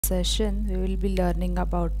session we will be learning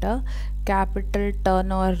about a capital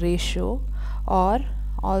turnover ratio, or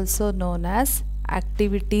also known as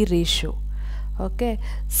activity ratio. Okay,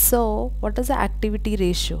 so what is the activity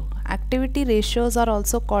ratio? Activity ratios are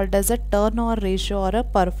also called as a turnover ratio or a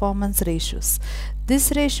performance ratios. These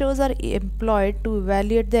ratios are employed to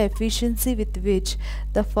evaluate the efficiency with which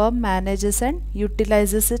the firm manages and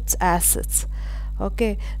utilizes its assets.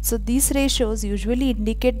 Okay, so these ratios usually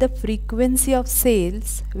indicate the frequency of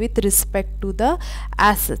sales with respect to the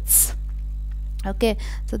assets. Okay,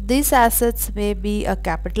 so these assets may be a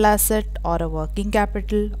capital asset or a working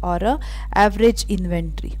capital or a average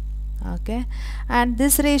inventory. Okay, and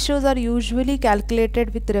these ratios are usually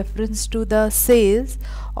calculated with reference to the sales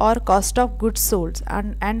or cost of goods sold,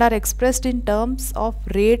 and are expressed in terms of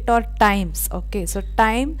rate or times. Okay, so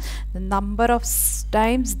time, the number of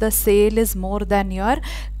times the sale is more than your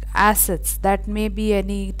assets. That may be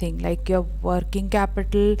anything like your working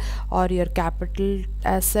capital or your capital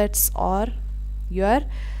assets or your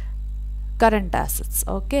current assets.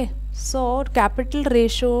 Okay, so capital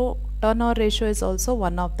ratio, turnover ratio is also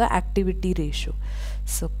one of the activity ratio.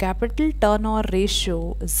 So capital turnover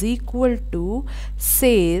ratio is equal to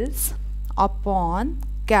sales upon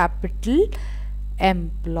capital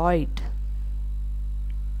employed.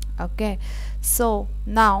 Okay, so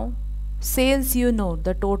now sales, you know,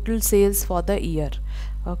 the total sales for the year.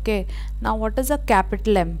 Okay, now what is a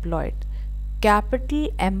capital employed? Capital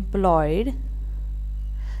employed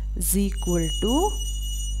is equal to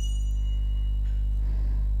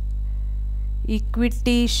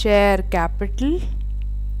equity share capital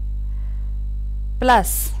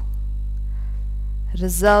plus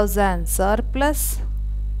reserves and surplus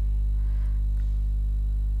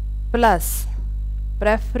plus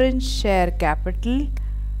preference share capital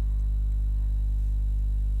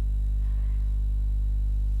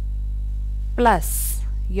plus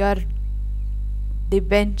your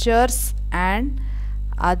debentures and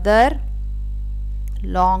other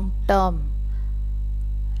long-term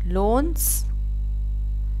loans,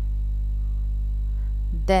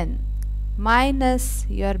 then minus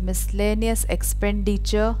your miscellaneous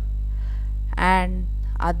expenditure and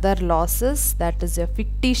other losses, that is your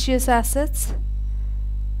fictitious assets,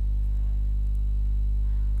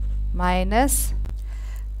 minus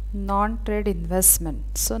non-trade investment.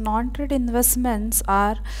 So non-trade investments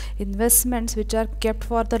are investments which are kept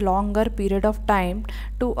for the longer period of time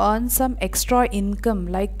to earn some extra income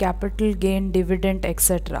like capital gain, dividend,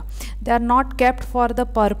 etc. They are not kept for the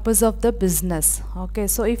purpose of the business. Okay,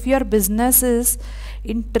 so if your business is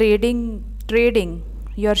in trading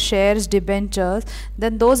your shares, debentures,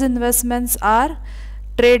 then those investments are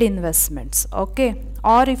trade investments. Okay,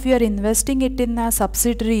 or if you are investing it in a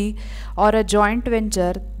subsidiary or a joint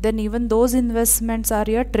venture, then even those investments are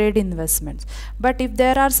your trade investments. But if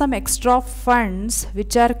there are some extra funds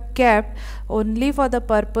which are kept only for the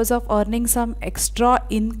purpose of earning some extra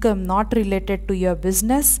income not related to your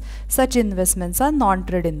business, such investments are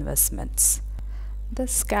non-trade investments.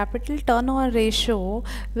 This capital turnover ratio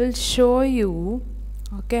will show you,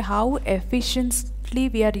 okay, how efficiently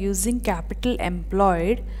we are using capital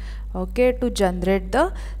employed, okay, to generate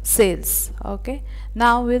the sales. Okay,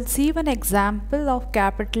 now we'll see one example of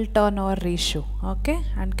capital turnover ratio, okay,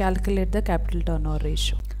 and calculate the capital turnover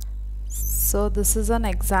ratio. So this is an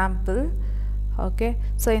example. Okay,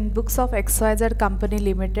 so in books of XYZ Company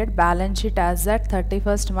Limited, balance sheet as at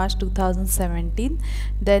 31st March 2017,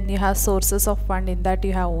 then you have sources of fund. In that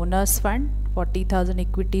you have owners fund 40,000,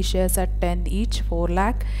 equity shares at 10 each 4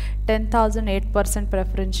 lakh, 10,000 8%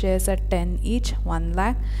 preference shares at 10 each 1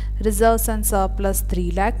 lakh, reserves and surplus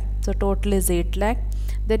 3 lakh, so total is 8 lakh.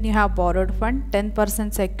 Then you have borrowed fund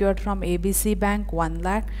 10% secured from ABC Bank 1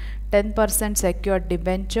 lakh, 10% secured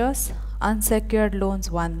debentures, unsecured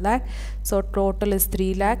loans 1 lakh, so total is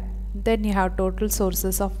 3 lakh. Then you have total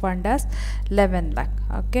sources of fund as 11 lakh.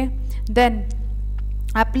 Okay, then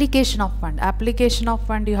application of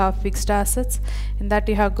fund, you have fixed assets. In that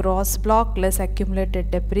you have gross block less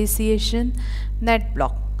accumulated depreciation, net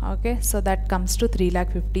block. Okay, so that comes to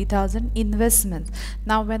 3,50,000. Investments,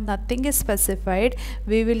 now when nothing is specified,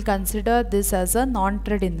 we will consider this as a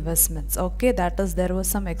non-trade investments. Okay, that is, there was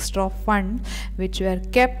some extra fund which were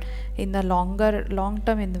kept in the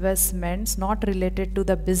long-term investments not related to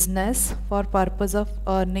the business for purpose of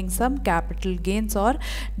earning some capital gains or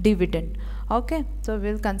dividend. Okay, so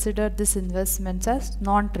we'll consider this investments as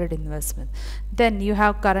non-trade investment. Then you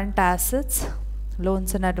have current assets.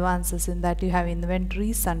 loans and advances. In that you have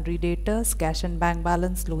inventory, sundry debtors, cash and bank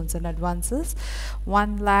balance, loans and advances.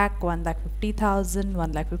 1 lakh, 1,50,000,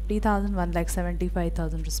 1,50,000,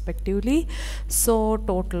 1,75,000 respectively. So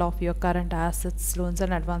total of your current assets, loans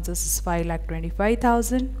and advances is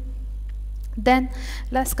 5,25,000. Then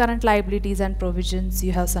less current liabilities and provisions,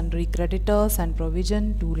 you have sundry creditors and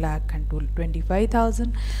provision 2 lakh and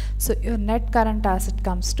 25,000. So your net current asset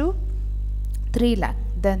comes to 3 lakh.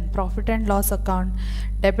 Then profit and loss account,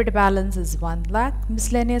 debit balance is 1 lakh.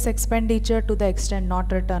 Miscellaneous expenditure to the extent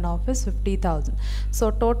not written off is 50,000.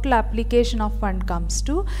 So total application of fund comes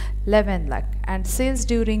to 11 lakh and sales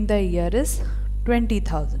during the year is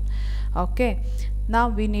 20,000. Okay. Now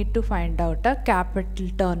we need to find out a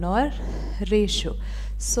capital turnover ratio.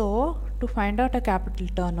 So to find out a capital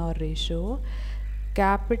turnover ratio,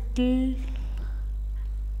 capital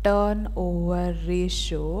turnover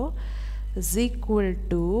ratio is equal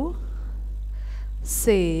to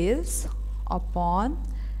sales upon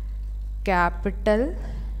capital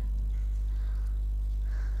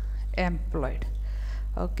employed.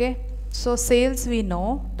 Okay. So sales we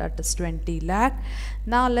know, that is 20 lakh.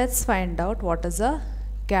 Now let's find out what is a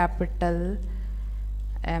capital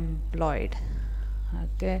employed.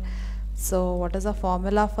 Okay. So what is the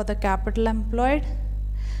formula for the capital employed?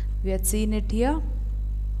 We had seen it here,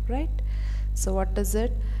 right? So what is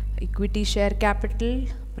it? Equity share capital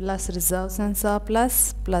plus reserves and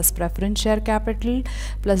surplus plus preference share capital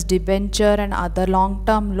plus debenture and other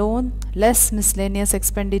long-term loan less miscellaneous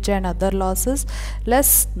expenditure and other losses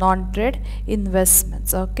less non-trade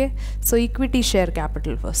investments. Okay, so equity share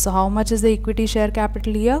capital first. So how much is the equity share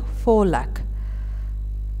capital here? 4 lakh.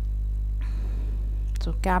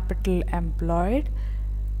 So capital employed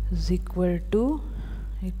is equal to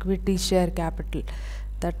equity share capital,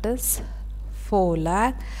 that is 4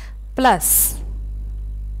 lakh plus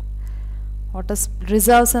what is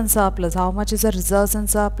reserves and surplus. How much is the reserves and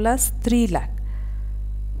surplus? 3 lakh.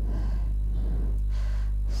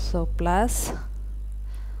 So plus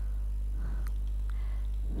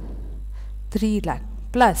 3 lakh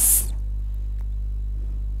plus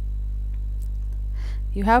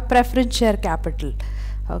you have preference share capital.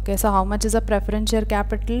 Okay, so how much is the preference share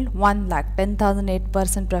capital? 1 lakh. 10,000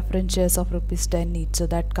 8% preference shares of rupees 10 each. So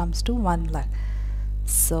that comes to 1 lakh.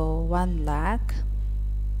 So 1 lakh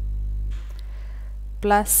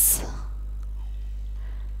plus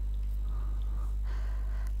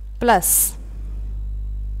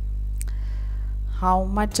how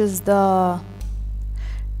much is the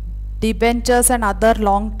debentures and other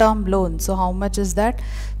long-term loans? So how much is that?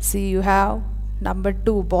 See, you have number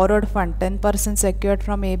 2, borrowed fund 10% secured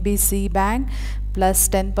from ABC Bank plus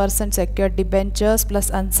 10% secured debentures plus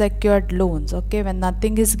unsecured loans. Okay, when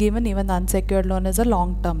nothing is given, even unsecured loan is a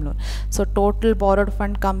long-term loan. So total borrowed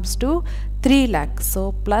fund comes to 3 lakhs.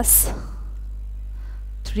 So plus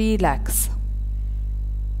 3 lakhs.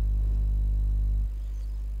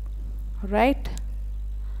 Right?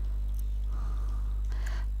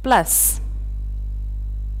 Plus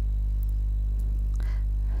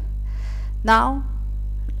now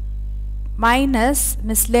minus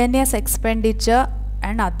miscellaneous expenditure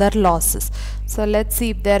and other losses. So let's see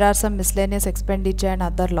if there are some miscellaneous expenditure and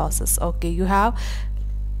other losses. Okay, you have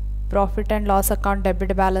profit and loss account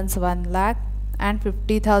debit balance 1 lakh and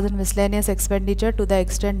 50,000 miscellaneous expenditure to the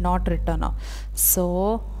extent not written off.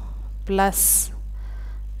 So plus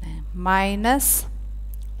minus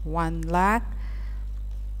 1 lakh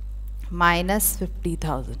minus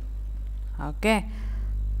 50,000. Okay,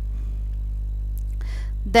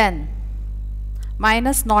 then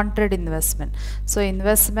minus non-trade investment. So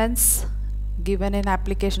investments given in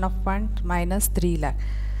application of fund minus 3 lakh.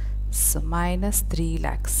 So minus 3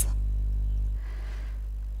 lakhs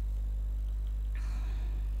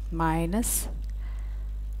minus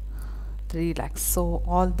 3 lakhs. So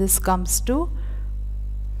all this comes to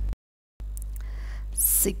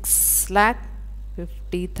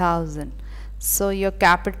 6,50,000. So your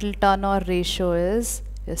capital turnover ratio is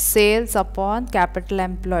sales upon capital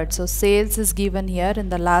employed. So sales is given here in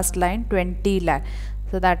the last line 20 lakh.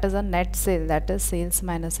 So that is a net sale, that is sales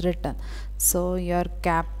minus return. So your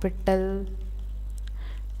capital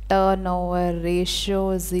turnover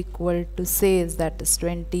ratio is equal to sales, that is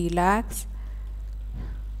 20 lakhs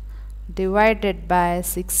divided by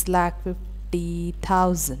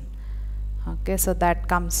 6,50,000. Okay, so that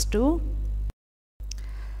comes to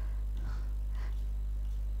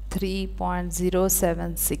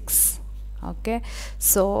 3.076. Okay,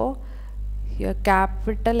 so your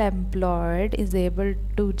capital employed is able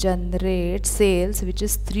to generate sales which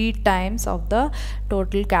is 3 times of the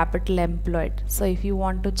total capital employed. So if you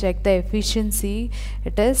want to check the efficiency,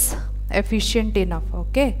 it is efficient enough.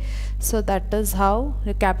 Okay, so that is how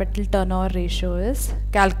the capital turnover ratio is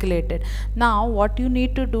calculated. Now what you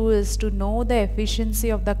need to do is to know the efficiency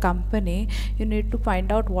of the company. You need to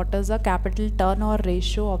find out what is the capital turnover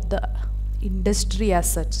ratio of the industry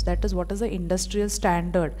as such, that is what is the industrial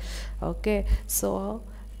standard. Okay, so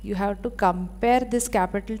you have to compare this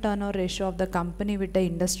capital turnover ratio of the company with the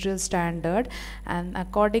industrial standard, and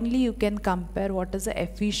accordingly you can compare what is the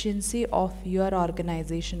efficiency of your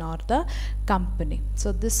organization or the company.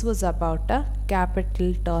 So this was about a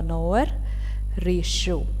capital turnover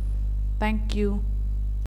ratio. Thank you.